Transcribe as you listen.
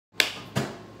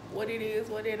what it is,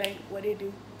 what it ain't, what it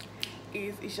do.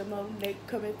 It's your Monet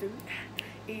coming through.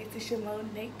 It's your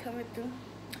Monet coming through.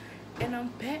 And I'm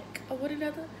back with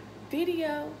another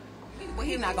video. Well,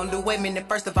 he not gonna do. Wait a minute,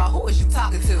 first of all, who is you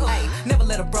talking to? Hey, never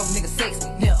let a broke nigga sex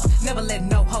me. Never let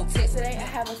no hoe text me. Today I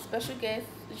have a special guest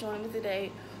joining me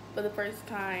today for the first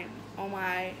time on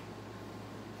my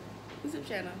YouTube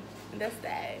channel, and that's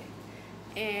that.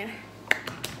 And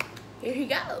here he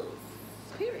goes.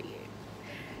 Period.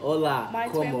 Hola, my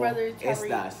twin brother Tariq.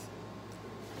 Estas?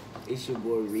 It's your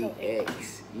boy Reek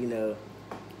X. You know,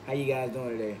 how you guys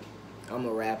doing today? I'm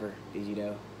a rapper, as you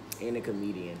know, and a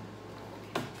comedian.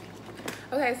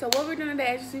 Okay, so what we're doing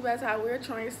today, as you see by the time, we're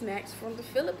trying snacks from the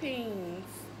Philippines.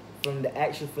 From the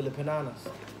actual Filipinos.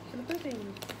 From the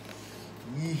Philippines.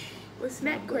 Yeesh. With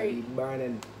snackcrate.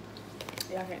 Burning.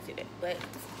 Y'all can't see that, but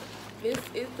this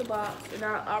is the box, and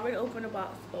I already opened the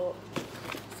box up.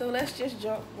 So let's just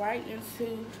jump right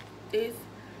into this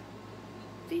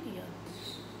video.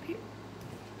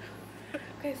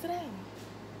 Okay, sit down.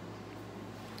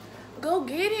 Go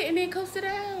get it and then go sit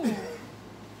down.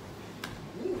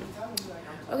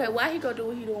 Okay, why he go do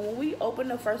what he doing? When we open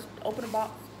the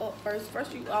box up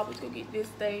first you always go get this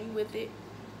thing with it.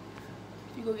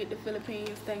 You go get the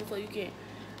Philippines thing so you can.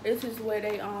 This is where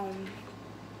they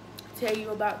tell you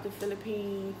about the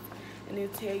Philippines and then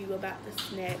tell you about the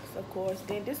snacks, of course.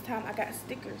 Then this time I got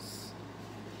stickers,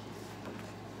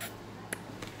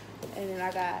 and then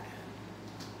I got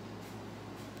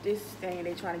this thing.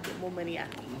 They trying to get more money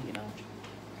out of me, you know.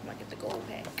 I might get the gold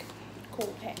pack.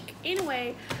 Cool pack.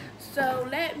 Anyway, so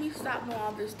let me stop doing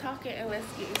all this talking and let's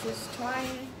get into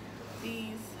trying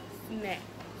these snacks.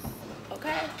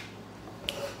 Okay?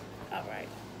 Alright.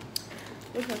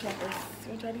 Which one try first?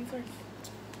 You wanna try these first?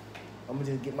 I'm gonna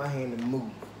just get my hand and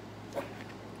move.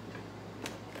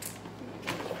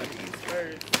 These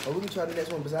first. Oh, we can try the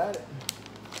next one beside it.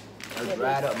 Yeah,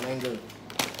 dried up mango.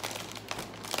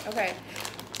 Okay.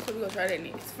 So we're gonna try that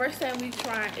next. First thing we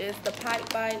trying is the Pipe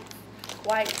Bites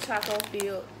white chocolate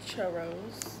filled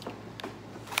churros.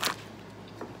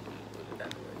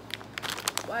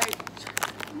 White,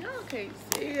 y'all can't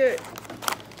see it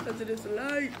because of this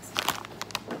light.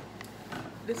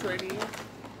 This is what it is.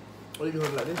 What are you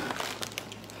doing like this?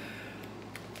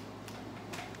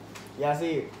 Y'all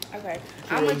see it? Okay,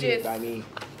 I'ma just. I mean,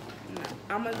 No,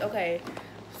 I'ma. Okay,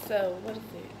 so what is it?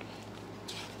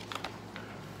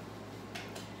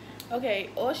 Okay,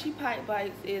 Oshi Pipe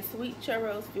Bites is sweet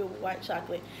churros filled with white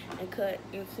chocolate and cut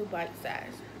into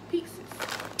bite-sized pieces.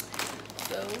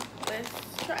 So let's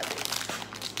try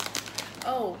this.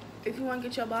 Oh, if you want to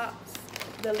get your box,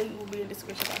 the link will be in the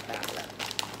description box down below.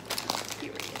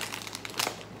 Period.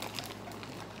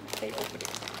 Okay, open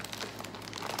it.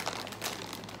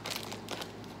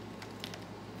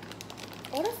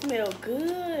 Oh, that smells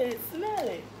good. Smell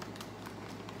it.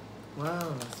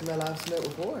 wow, smell I've smelled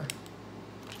before.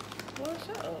 Well,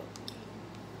 shut up.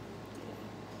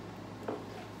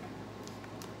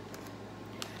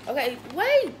 Okay,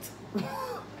 wait.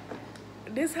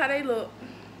 This how they look.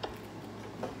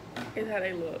 This how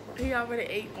they look. He already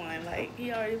ate one. Like,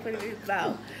 he already put it in his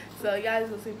mouth. So, y'all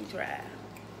just gonna see me try.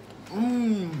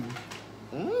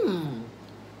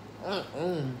 I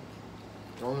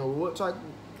don't know what type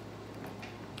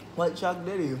white chocolate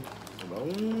that is. Let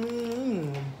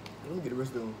me get the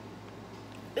rest of them.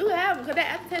 You have them, because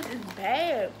that aftertaste is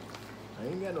bad. I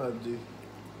ain't got no aftertaste.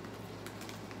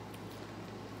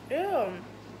 Yeah.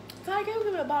 Ty, can you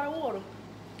give me a bottle of water?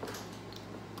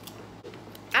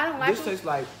 I don't like This tastes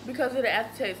like because of the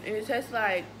aftertaste. And it tastes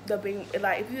like the bean.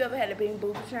 Like, if you ever had the bean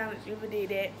booty challenge, you ever did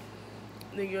that,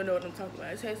 then you'll know what I'm talking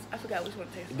about. It tastes, I forgot which one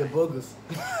it tastes the like. boogers.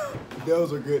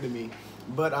 Those are good to me.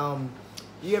 But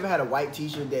you ever had a white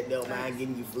t-shirt that don't mind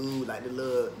getting you food, like the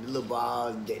little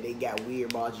bars that they got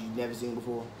weird bars you've never seen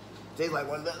before? Tastes like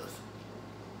one of those.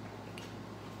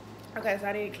 Okay, so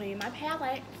I need to clean my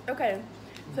palate. Okay,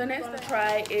 so next to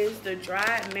try is the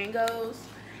dried mangoes,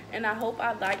 and I hope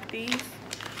I like these.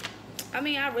 I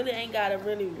mean, I really ain't gotta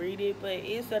really read it, but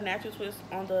it's a natural twist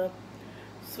on the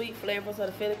sweet flavors of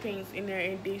the Philippines in their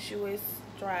indigenous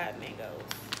dried mangoes.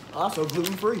 Also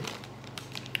gluten free.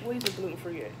 What is the gluten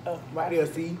free at? Oh, Right there,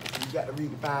 see? You got to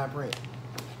read the fine print.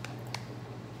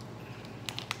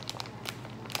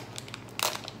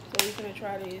 so we finna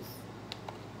try this.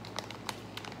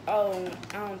 Oh,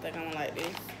 I don't think I'm gonna like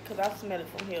this because I smell it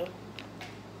from here.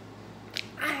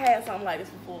 I had something like this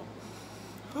before.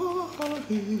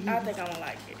 I think I'm gonna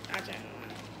like it. I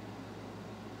genuinely.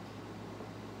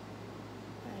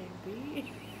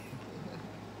 Maybe.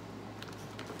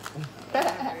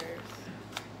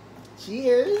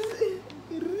 Cheers.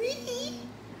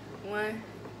 1,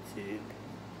 2,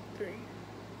 3.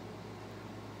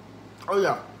 Oh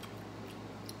yeah.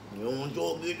 You don't want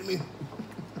your good to me.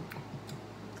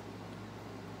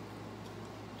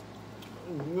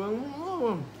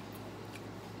 You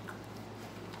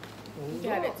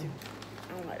got it too.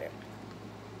 I don't like that.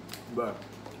 But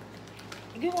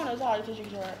Get one of those hard tissue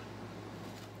jar.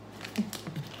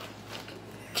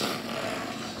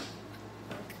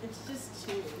 It's just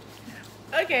chewy.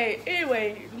 Okay,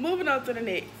 anyway, moving on to the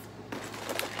next.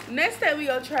 Next that we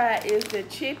gonna try is the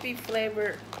chippy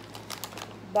flavored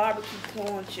barbecue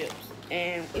corn chips.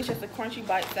 And it's just a crunchy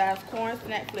bite-sized corn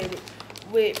snack flavored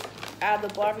with either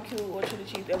barbecue or chili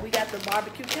cheese. And we got the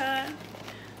barbecue kind.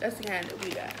 That's the kind that we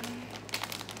got.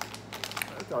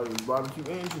 I thought it was barbecue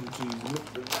and chili cheese.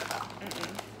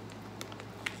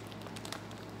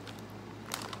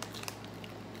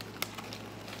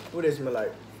 What does it smell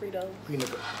like? Fritos. Peanut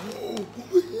butter. Oh,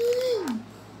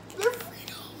 they're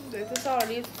Fritos. That's all it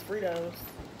is, Fritos.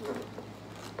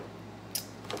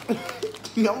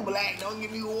 I'm black. Don't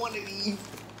give me one of these.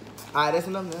 Alright, that's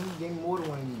enough, man. Give me more than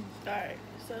one of these. Alright,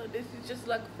 so this is just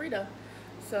like a Frito.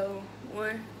 So,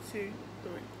 1, 2,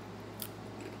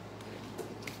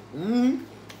 3.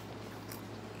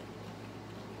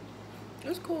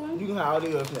 It's cool. You can have all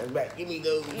the other snacks back. Give me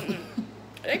those.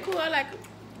 They cool, I like it.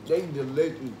 They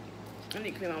delicious. I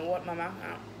need to clean my mouth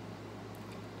out.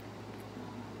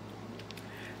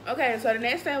 Okay, so the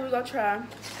next thing we're gonna try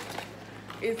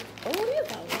is, oh, there's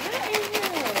a lot in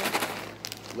here.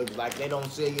 Looks like they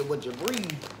don't sell you what you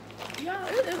breathe. Y'all,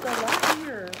 there's a lot in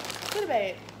here. Put it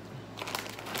back.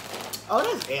 Oh,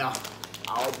 that's air.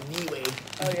 All the way.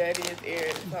 Oh yeah, it is air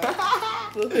at the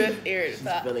top. Look at air at the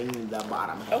top. Filling the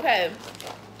bottom. Okay,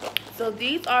 so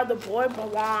these are the Boy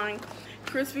Bouillon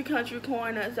crispy country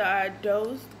corn nuts that are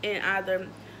dosed in either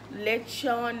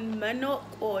lechon manok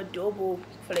or adobo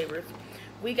flavors.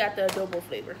 We got the adobo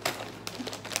flavor.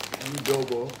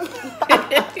 Adobo.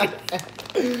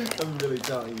 I'm really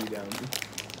telling you down.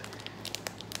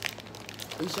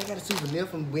 Wish I got a souvenir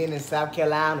from being in South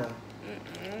Carolina.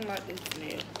 I don't like this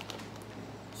smell.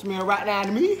 Smell right down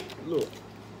to me. Look.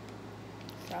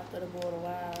 South of the border,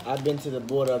 wow. I've been to the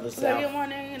border of the Can I get South.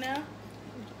 one in now?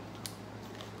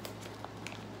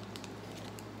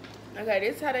 Okay,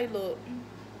 this is how they look.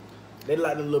 They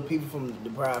like the little people from the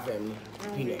Proud family.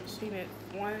 Peanuts. Peanuts.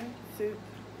 1, 2,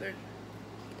 3.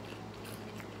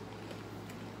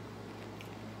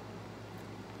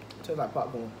 Tastes like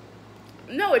popcorn.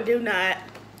 No, it do not.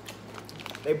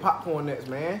 They popcorn nuts,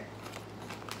 man.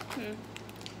 I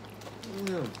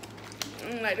don't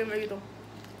like them either.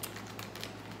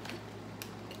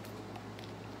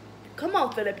 Come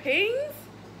on, Philippines.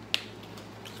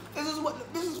 This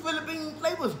is Philippine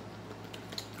flavors.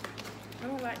 I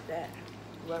don't like that.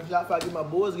 When I get my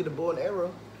boys, get a bow and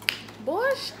arrow.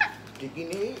 Boy, shut up. Eat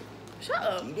it.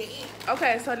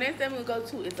 Okay, so next thing we'll go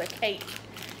to is a cake.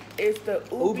 It's the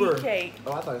ubi Uber. cake.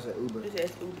 Oh, I thought it said Uber. It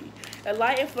says ubi. A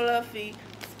light and fluffy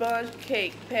sponge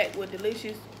cake packed with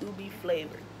delicious ubi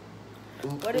flavor.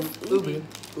 What is ubi?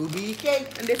 Ubi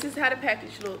cake. And this is how the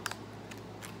package looks.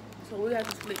 So we have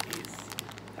to split this.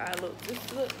 How it looks. This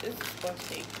is sponge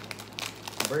cake.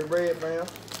 Break bread, fam.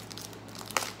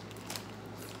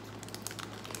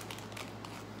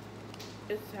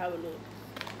 This is how it looks.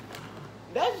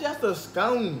 That's just a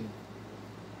scone.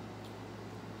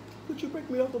 Could you break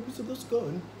me off a piece of the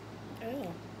scone?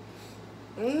 Oh.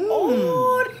 Mm.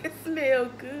 Oh, it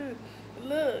smells good.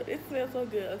 Look, it smells so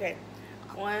good. Okay.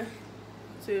 1,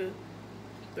 2,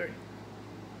 3.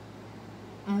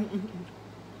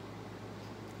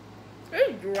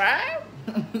 It's dry.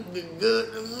 It's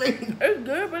good to me. It's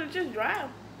good, but it's just dry.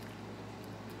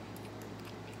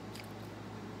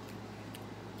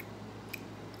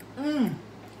 Oh,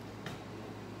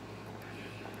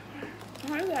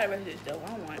 you gotta rest this though. I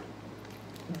don't want it.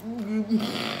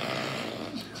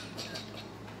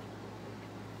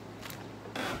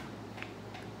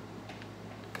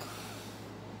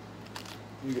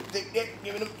 You can take that,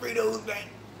 give me them Fritos back.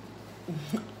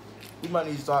 We might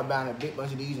need to start buying a big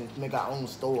bunch of these and make our own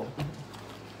store.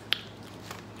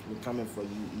 We're coming for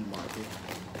you, E-Market.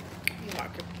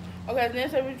 E-Market. Okay, the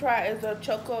next thing we try is a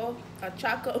choco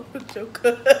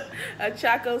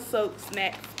soaked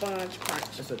snack sponge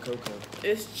crunch. It's a cocoa.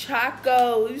 It's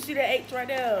choco. You see the H right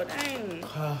there? Dang.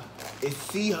 It's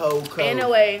C-Ho Co.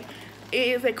 Anyway, it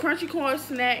is a crunchy corn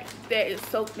snack that is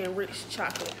soaked in rich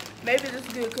chocolate. Maybe this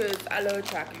is good because I love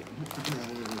chocolate.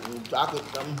 Chocolate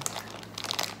something.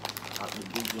 Chocolate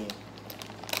weekend.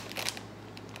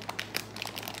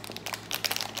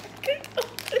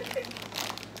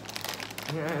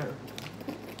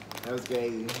 That was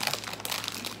crazy.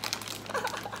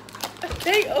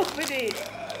 They open it.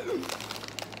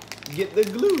 Get the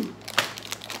glue.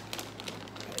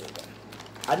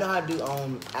 I know how to do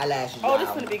eyelashes. Oh, this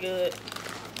y'all. finna be good.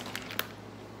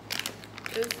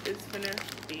 This is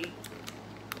finna be.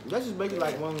 That's just basically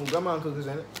like one of them grandma cookies,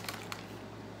 ain't it?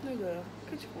 Nigga,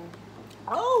 get your phone.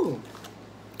 Oh.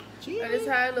 Gee. That is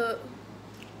how it look.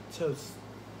 Toast.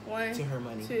 One, To her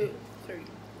money. 2, 3.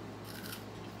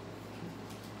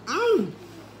 Mmm.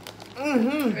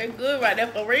 Mm-hmm. It's good right there,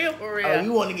 for real, for real. Oh,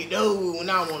 you want to get those when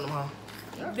I want them,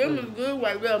 huh? Them is good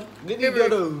right there. Get these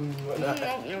those.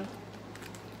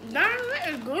 Damn, that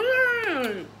is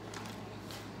good.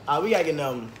 We gotta get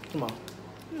them. Come on.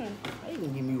 Hmm. How you gonna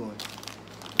give me one?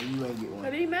 And you ain't get one.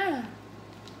 What do you mean?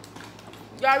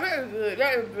 Yeah, that is good.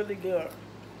 That is really good.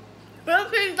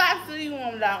 Philippines, I feel you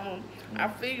on that one. I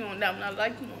feel you on that one. I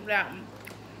like you on that one.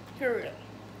 Period.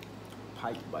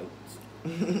 Pipe bites.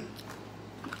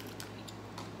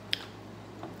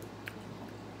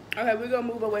 Okay, we're gonna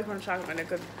move away from the chocolate right now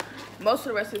because most of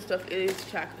the rest of this stuff is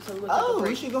chocolate. So we'll take a Oh, we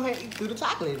break. should go ahead and eat through the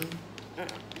chocolate.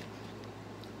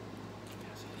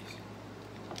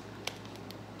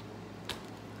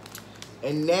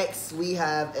 And next we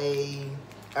have a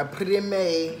prime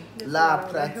la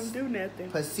Let him do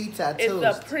nothing. pasita It's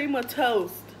toast. a prima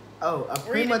toast. Oh, a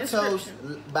Read the prima toast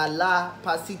by la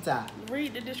pasita.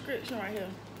 Read the description right here.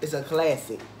 It's a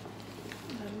classic.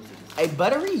 A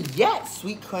buttery yet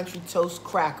sweet country toast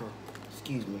cracker.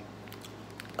 Excuse me.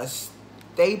 A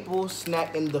staple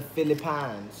snack in the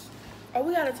Philippines. Oh,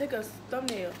 we gotta take a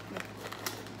thumbnail.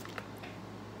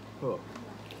 Oh.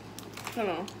 Hold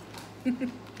on.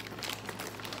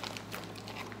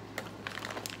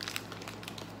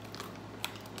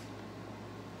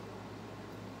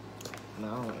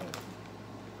 No.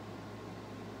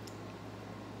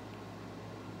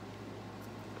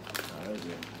 Oh, that's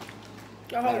good.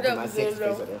 I I hope put that my was sex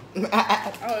good face though. up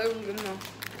there. Oh, it was good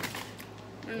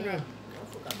no. Okay.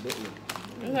 I bit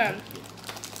you. Okay.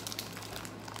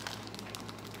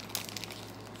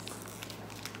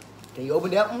 Can you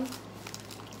open that one?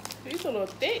 It's a little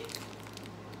thick.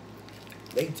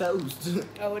 They toast.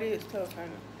 Oh, it is tough,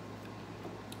 kind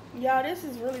of. Y'all, this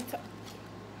is really tough.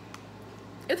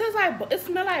 It tastes like, it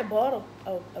smells like butter.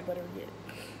 Oh, a butter yet.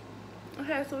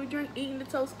 Okay, so we eating the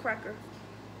toast cracker.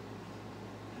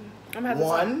 I'm gonna have to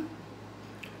try. 1,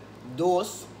 2,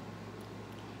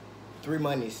 3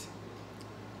 monies.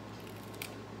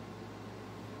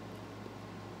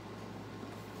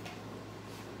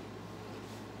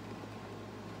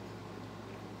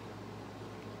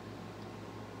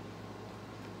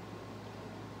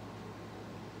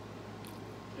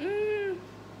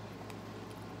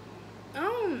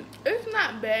 It's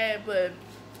not bad, but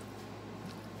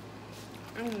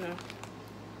I don't know.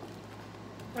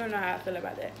 I don't know how I feel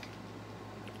about that.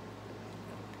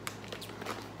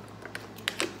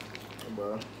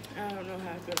 Bro. I don't know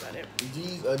how I feel about it.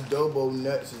 These adobo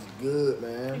nuts is good, You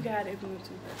man. got it if you want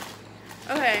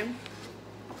to. Okay.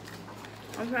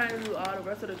 I'm trying to do all the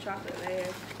rest of the chocolate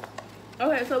last.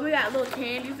 Okay, so we got little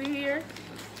candies in here.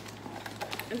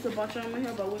 It's a bunch of them in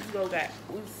here, but we just go got,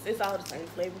 it's all the same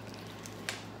flavor.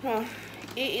 Huh.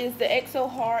 It is the XO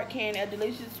hard candy, a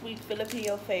delicious sweet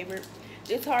Filipino favorite.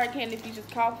 This hard candy features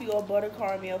coffee or butter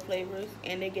caramel flavors,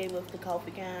 and they gave us the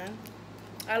coffee kind.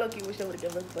 I look-y wish they would have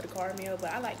given us butter caramel,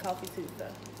 but I like coffee too, so.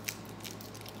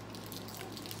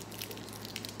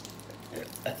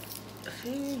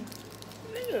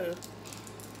 Nigga.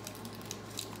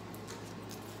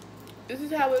 This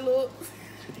is how it looks.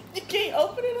 You can't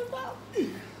open it or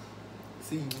something.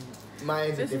 See,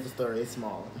 mine's a This different is- story. It's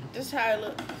small. This is how it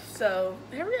looks. So,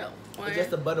 here we go. It's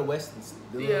just the butter westerns.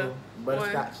 The Yeah. little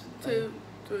butterscotch. 1, 2,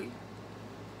 3.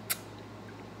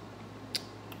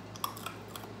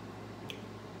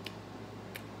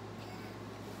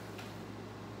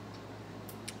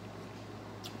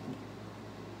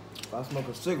 If I smoke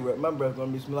a cigarette, my breath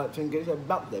gonna be smell like 10 gauge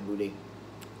about that booty.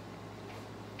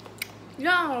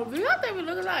 No, do y'all think we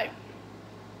look alike?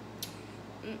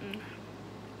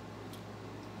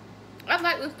 I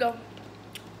like this though.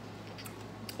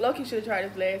 Loki should have tried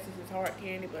this last since it's hard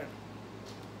candy, but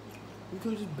You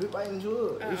could just bit right into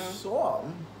it. It's Uh-uh. soft.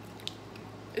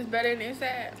 it's better than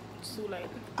inside. It's too late.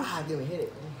 Ah, didn't hit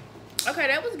it. Okay,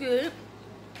 that was good.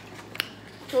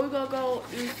 So we're gonna go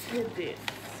into this.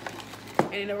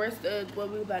 And then the rest of what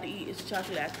we're about to eat is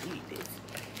chocolate after we eat this.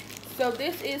 So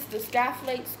this is the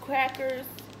Skyflakes crackers.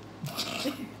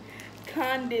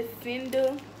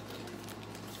 Condescender.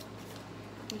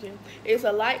 Okay. It's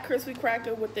a light crispy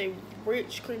cracker with a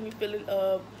rich creamy filling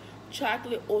of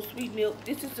chocolate or sweet milk.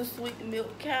 This is the sweet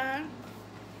milk kind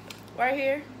right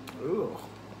here. Ooh.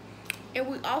 And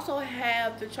we also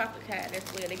have the chocolate kind.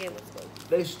 That's where they gave us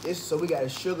both. So we got a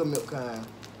sugar milk kind.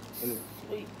 And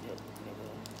Sweet milk.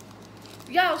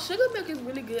 Y'all, sugar milk is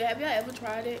really good. Have y'all ever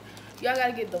tried it? Y'all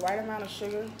gotta get the right amount of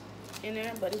sugar in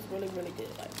there, but it's really, really good.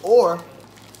 Like, Or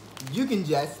you can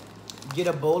just get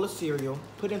a bowl of cereal,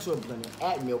 put it into a blender,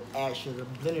 add milk, add sugar,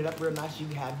 blend it up real nice. You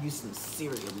have you some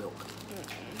cereal milk.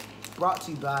 Brought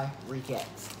to you by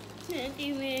Recats.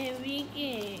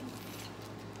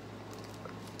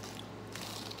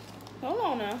 Hold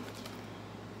on now.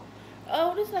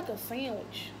 Oh, this is like a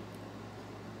sandwich.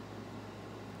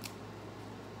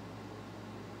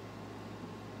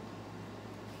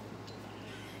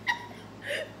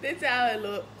 This how it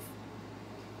looks.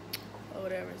 Or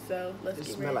whatever. So let's It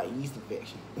get smells ready. like yeast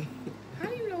infection. How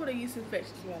do you know what a yeast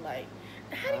infection smell like?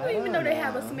 How do you even know they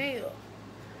have a smell?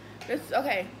 This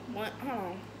okay. Hold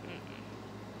on.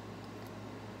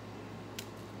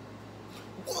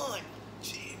 1,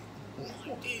 2, 1,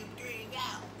 2, 3, go.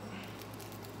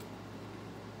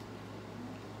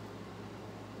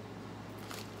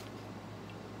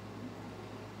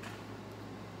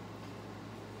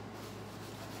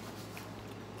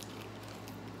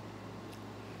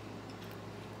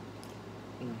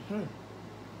 I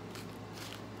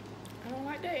don't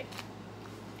like that.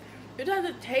 It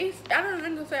doesn't taste. I don't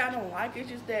even say I don't like it.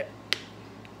 It's just that.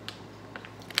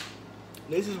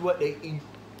 This is what they eat.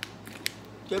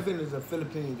 Kevin is a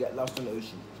Filipino that lost in the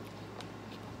ocean.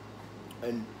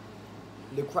 And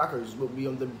the crackers will be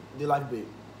on the life bed.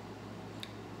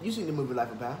 You seen the movie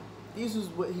Life of Pi? This is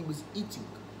what he was eating.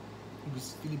 He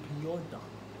was Filipino.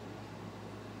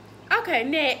 Okay,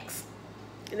 next.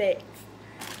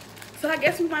 So I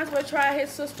guess we might as well try his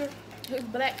sister, his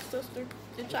black sister,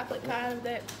 the chocolate kind of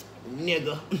that.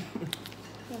 Nigga.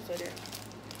 Don't say that.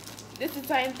 This is the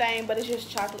same thing, but it's just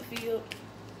chocolate filled.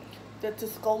 The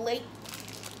Tuscolate.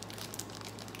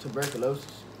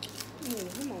 Tuberculosis.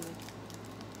 Come on.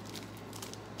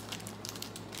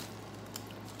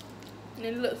 And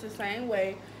it looks the same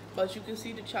way, but you can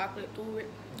see the chocolate through it.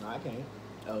 No, I can't.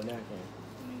 Oh, now I can't.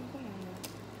 Come on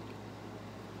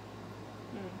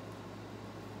now.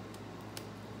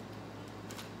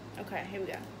 Okay, here we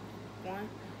go. 1,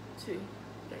 2,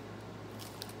 3.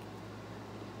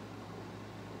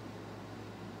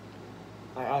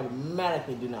 I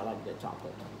automatically do not like that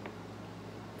chocolate.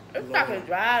 It's chocolate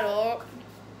dried up.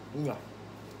 Yeah.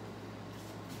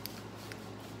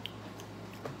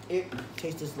 It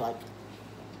tastes like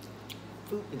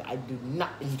food that I do not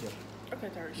enjoy. Okay,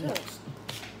 Terry, shut up.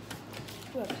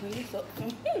 You gotta clean this up.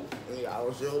 Yeah, I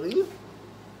will show you.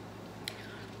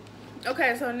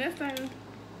 Okay, so next thing,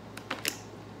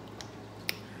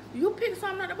 you pick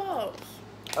something at the box.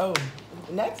 Oh,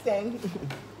 next thing,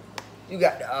 you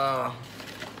got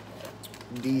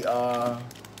the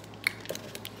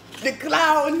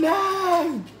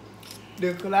Cloud9.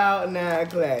 The Cloud9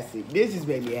 Classic. This just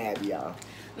made me happy, y'all.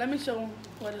 Let me show them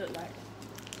what it look like.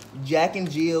 Jack and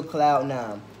Jill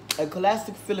Cloud9. A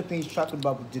classic Philippines chocolate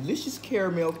bar with delicious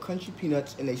caramel, crunchy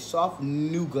peanuts, and a soft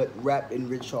nougat wrapped in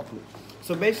rich chocolate.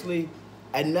 So basically,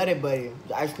 a Nutty Buddy,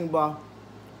 the ice cream bar,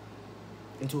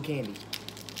 into a candy.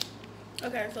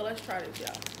 Okay, so let's try this,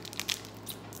 y'all.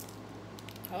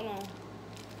 Hold on.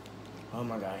 Oh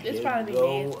my God. This Here probably you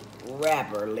go,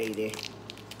 wrapper lady.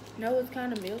 No, it's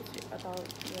kind of milky. I thought,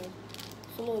 yeah,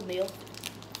 it's a little milky.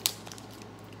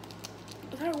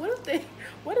 Sorry,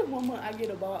 what if one month I get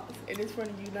a box and it's from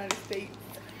the United States?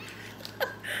 I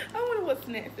wonder what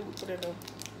snacks they would put in them.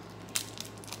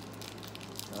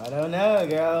 I don't know,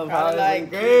 girl. Probably like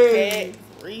good. Kit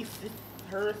Kats, Reese's,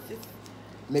 Hershey's.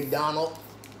 McDonald's.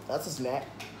 That's a snack.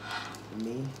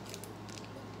 Me.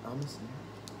 I'm a snack.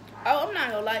 Oh, I'm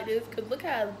not gonna like this because look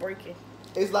how it's breaking.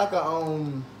 It's like a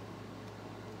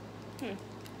You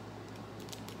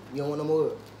don't want no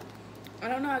more? I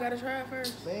don't know. I gotta try it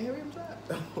first. Man, hurry up and try it.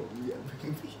 Oh, yeah,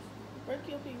 breaking piece. Break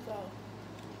your piece off.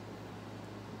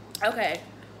 Okay.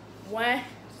 1,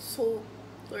 2,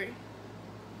 3.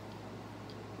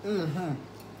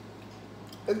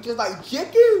 It's just like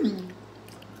chicken.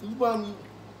 You probably,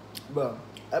 bro,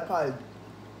 that probably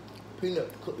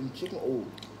peanut cooked in chicken oil.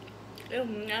 It's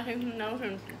nothing,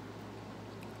 nothing.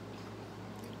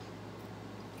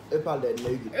 It's probably that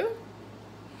nugget.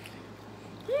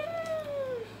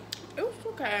 It was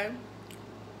okay.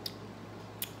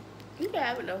 You can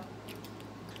have it though.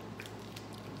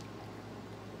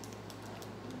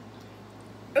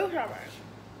 It was alright.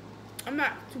 I'm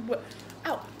not too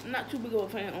big of a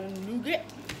fan on nougat.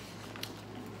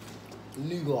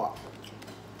 Nougat.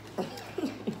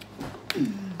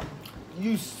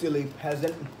 You silly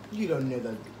peasant. You don't know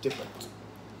the difference.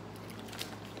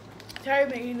 Terry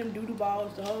been eating them doodle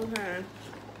balls the whole time.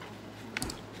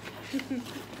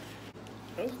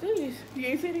 Those things. You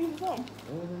ain't seen these before.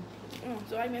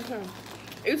 So I missed him.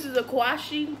 This is a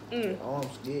kwashi. Oh, I'm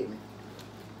scared.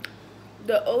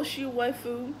 The Oshi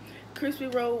Waifu crispy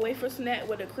roll wafer snack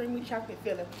with a creamy chocolate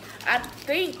filling. I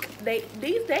think they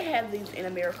have these in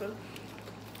America.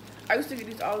 I used to get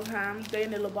these all the time. They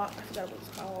in the little box. I forgot what it's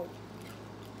called.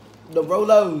 The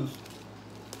Rolos.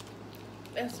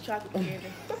 That's chocolate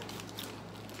candy.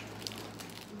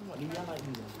 Y'all like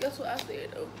these? That's what I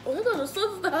said though. Oh, here goes the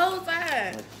sisters the whole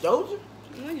time. Those?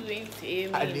 You ain't tell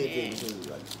me. I did man. tell you.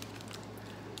 Like,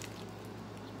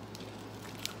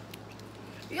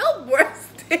 Your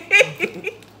breast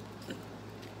stink.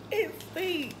 It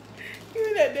stink. You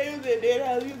know that day was at that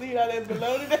house, you seen all that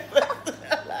bologna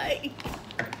that like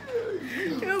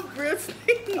your breast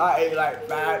stink. I ate like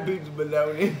 5 pieces of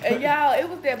bologna. And y'all, it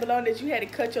was that bologna that you had to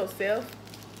cut yourself.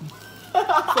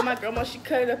 So my grandma, she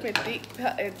cut it up in thick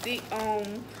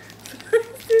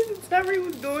Terry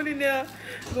was going in there,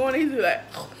 he's like,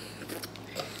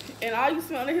 and all you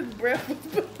smell in his breath was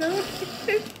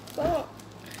bologna.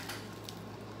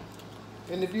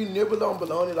 And if you nibble on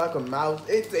bologna like a mouse,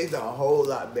 it tastes a whole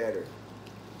lot better.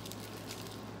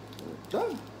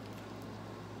 Done.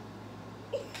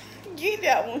 Get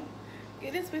that one.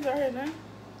 Get this piece right here now.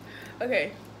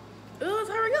 Okay. Ooh,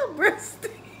 hurry up, breast.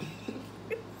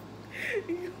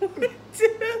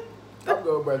 I'm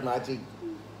gonna brush my teeth.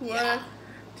 1,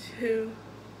 2,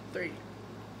 3.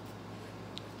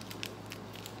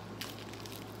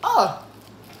 Ah!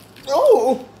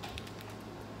 Oh!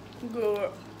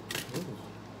 Good.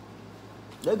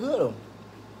 They're good though.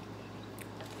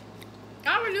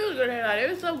 I already knew it was good. It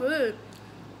was so good.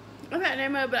 I can't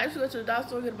name it, but I used to go to the dollar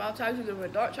store, get about types. You get a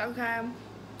dark chocolate kind,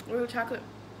 real chocolate,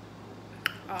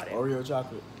 all that. Oreo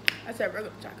chocolate. I said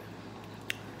regular chocolate.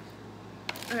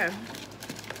 Okay.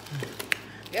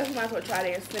 Guess we might as well try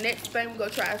this. The next thing we're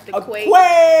gonna try is the Quake. Quake!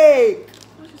 Why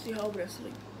don't you see her over there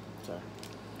asleep? Sorry.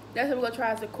 Next thing we're gonna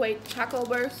try is the Quake Choco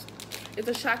Burst. It's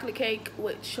a chocolate cake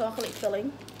with chocolate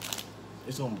filling.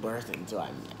 It's gonna burst into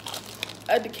like.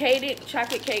 A decaded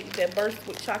chocolate cake that bursts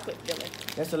with chocolate filling.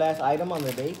 That's the last item on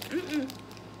the date?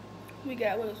 We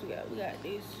got, what else we got? We got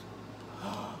this.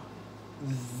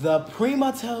 The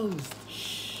Prima Toast.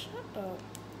 Shut up.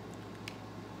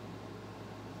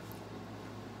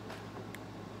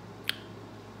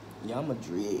 Yeah, I'm a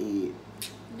dread.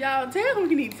 Y'all, tell him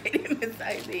we need to take them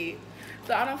inside there.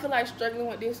 So I don't feel like struggling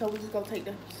with this, so we're just gonna take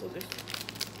the scissors.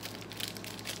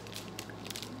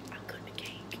 I cut the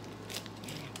cake.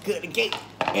 Cut the cake.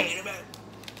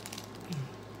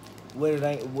 What it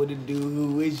ain't, what it do,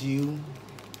 who is you?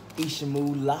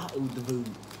 Ishamu la udvu.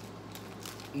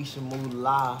 Ishamu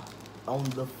la on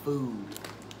the food.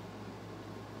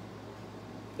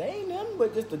 They ain't nothing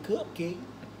but just a cupcake.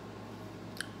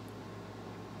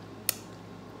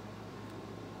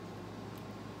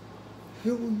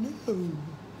 Oh no.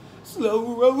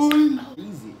 Slow rolling.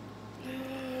 Easy.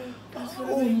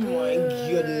 Oh my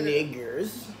good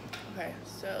niggers. Okay,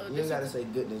 so You this don't gotta is, say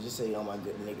goodness, just say oh my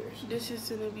good niggers. this is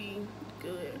gonna be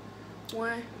good.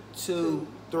 1, 2,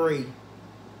 3.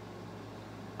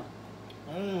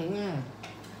 I'm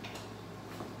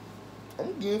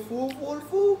getting full for the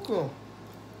food club.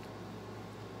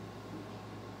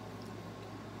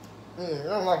 I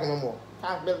don't like it no more.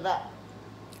 Time to build that.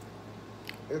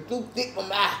 It's too thick for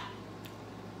my eye.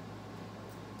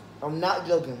 I'm not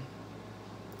joking.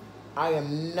 I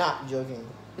am not joking.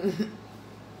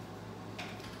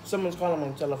 Someone's calling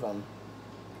on the telephone.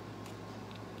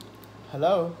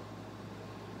 Hello?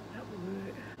 that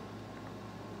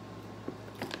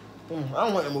would. I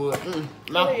don't want to move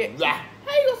it. Mouth. How you gonna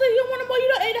say you don't want to more? You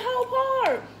done ate the whole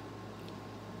part.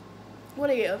 What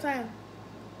they get? Time.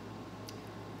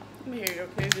 Let me hear your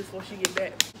opinion before she get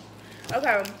back.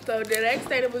 Okay, so the next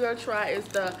thing that we're gonna try is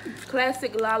the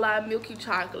classic Lala Milky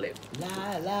Chocolate.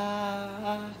 La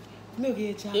la.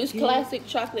 Milky chocolate. This classic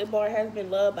chocolate bar has been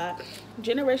loved by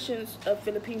generations of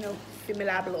Filipino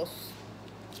familiables.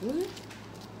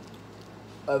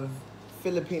 Of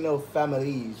Filipino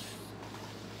families.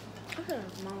 Okay,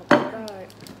 Mom, God.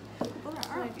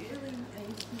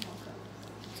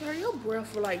 Sorry, your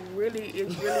breath like really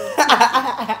is really.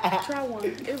 Try one.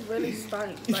 It really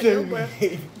stinks. Like your breath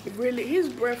really, his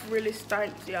breath really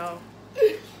stinks, y'all.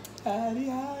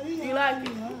 You like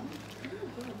it?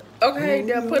 Okay,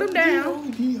 then put them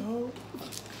down.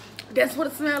 That's what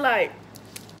it smells like.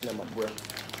 Not my breath.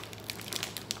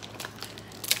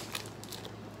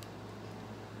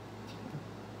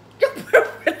 Your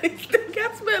breath really stink.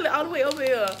 I smell it all the way over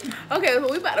here. Okay,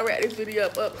 so we about to wrap this video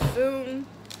up soon.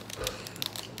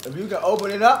 If you can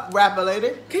open it up, wrap it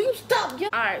later. Can you stop?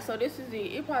 Alright, so this is it.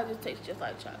 It probably just tastes just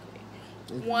like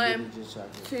chocolate. 1,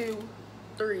 2,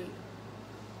 3.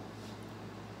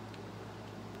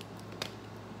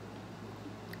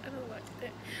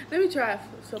 that. Let me try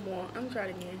some more. I'm gonna try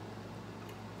it again.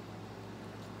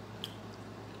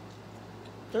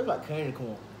 Tastes like candy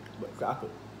corn, but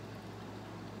chocolate.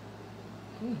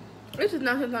 This is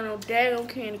not some kind of daggone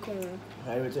candy corn.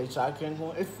 Have you ever tasted chocolate candy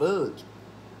corn? It's fudge.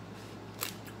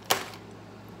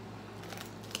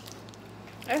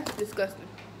 That's disgusting.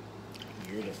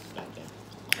 You're disgusting.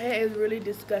 That is really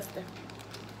disgusting.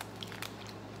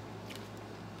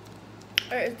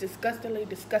 That is disgustingly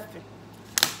disgusting.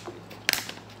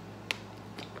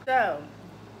 So,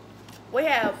 we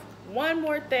have one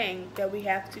more thing that we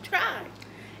have to try.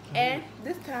 And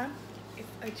this time, it's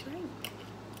a drink.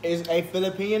 It's a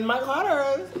Philippine Mike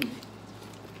Harder.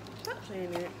 Stop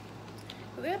saying that.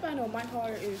 Because everybody know Mike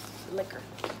Harder is liquor.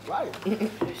 Right.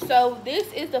 So,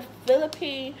 this is the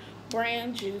Philippine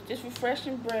brand juice. This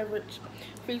refreshing beverage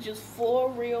features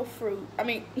 4 real fruit. I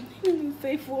mean, you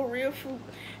say 4 real fruit.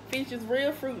 Features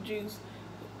real fruit juice.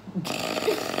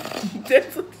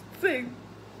 That's what it's saying.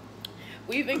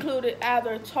 We've included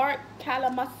either tart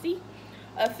calamansi,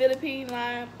 a Philippine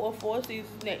lime, or 4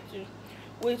 seasons nectar.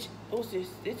 Which, what's this?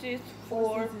 This is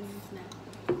for.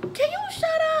 Can you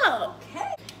shut up?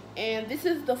 Okay. And this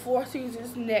is the 4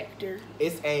 seasons nectar,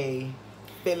 It's a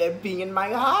Philippine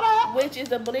Mike Harder. which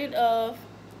is a blend of.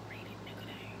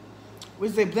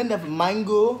 Which is a blend of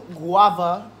mango,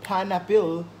 guava,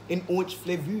 pineapple, and orange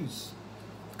flavors.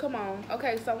 Come on.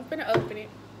 Okay, so I'm finna open it.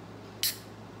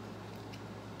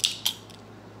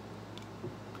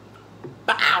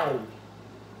 Bow!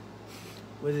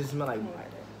 What does it smell like?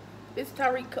 This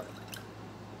Tariq.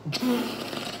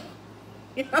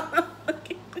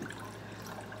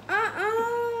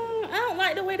 I don't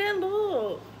like the way that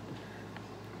look.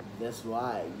 That's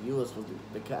why you were supposed to be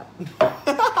the cop.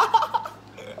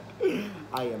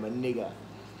 I am a nigga.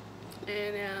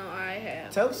 And now I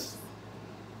have. Toast.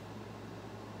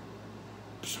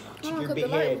 Hold on, Your cut big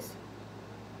the head. lights.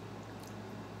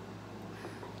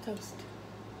 Toast.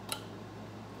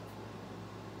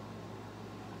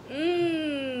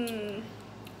 Mmm.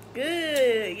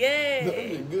 Good. Yay. That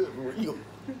is good for real.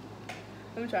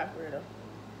 Let me try it for real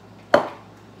though.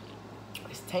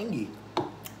 It's tangy.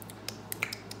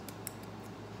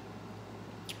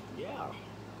 Yeah.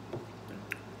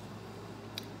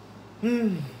 Okay.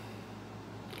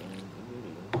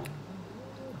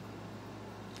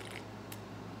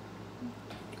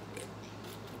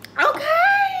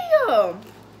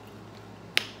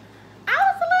 I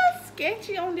was a little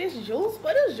sketchy on this juice,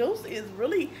 but this juice is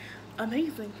really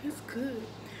amazing. It's good.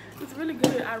 It's really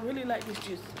good. I really like this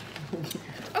juice.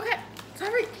 Okay,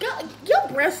 sorry, your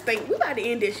breath stink. We about to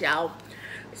end this, y'all.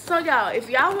 So, y'all, if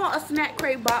y'all want a snack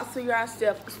crate box for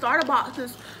yourself, starter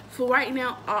boxes for right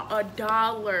now are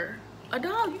 $1.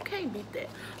 $1, you can't beat that.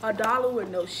 $1 with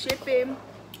no shipping.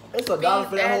 It's $1 for that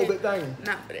whole added. big thing.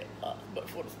 Not for that, but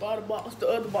for the starter box, the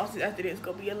other boxes after this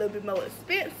gonna be a little bit more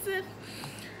expensive.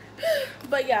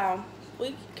 But y'all,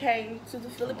 we came to the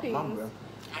Philippines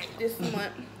this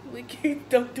month. We can't,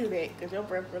 don't do that because your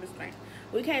breath really stinks.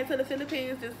 We came to the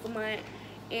Philippines this month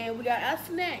and we got our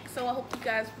snack. So I hope you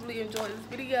guys really enjoyed this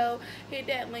video. Hit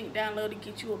that link down below to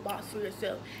get you a box for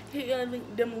yourself. Hit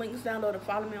them links down below to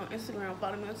follow me on Instagram,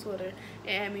 follow me on Twitter,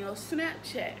 and add me on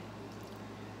Snapchat.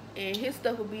 And his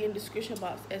stuff will be in the description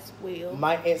box as well.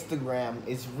 My Instagram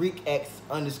is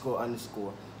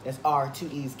ReekX__. That's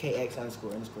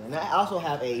R2EsKX__. And I also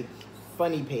have a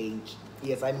funny page.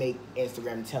 Yes, I make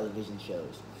Instagram television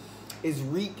shows. It's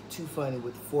Reek Too Funny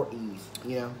with 4 E's,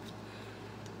 you know?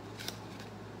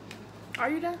 Are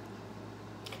you done?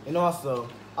 And also,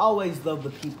 always love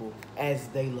the people as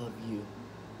they love you.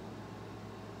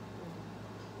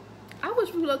 I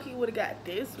wish we lucky would have got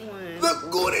this one. Look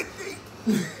good at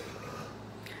me.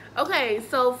 Okay,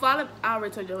 so follow. I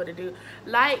already told you what to do.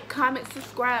 Like, comment,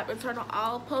 subscribe, and turn on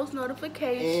all post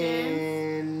notifications.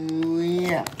 And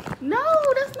yeah. No,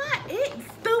 that's not it,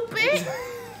 stupid.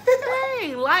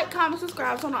 Dang. Like, comment,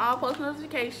 subscribe, turn on all post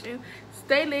notifications.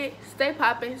 Stay lit, stay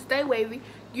popping, stay wavy.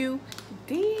 You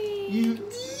did. You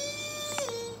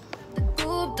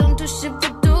Don't do shit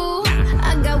for do.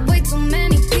 I got way too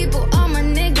many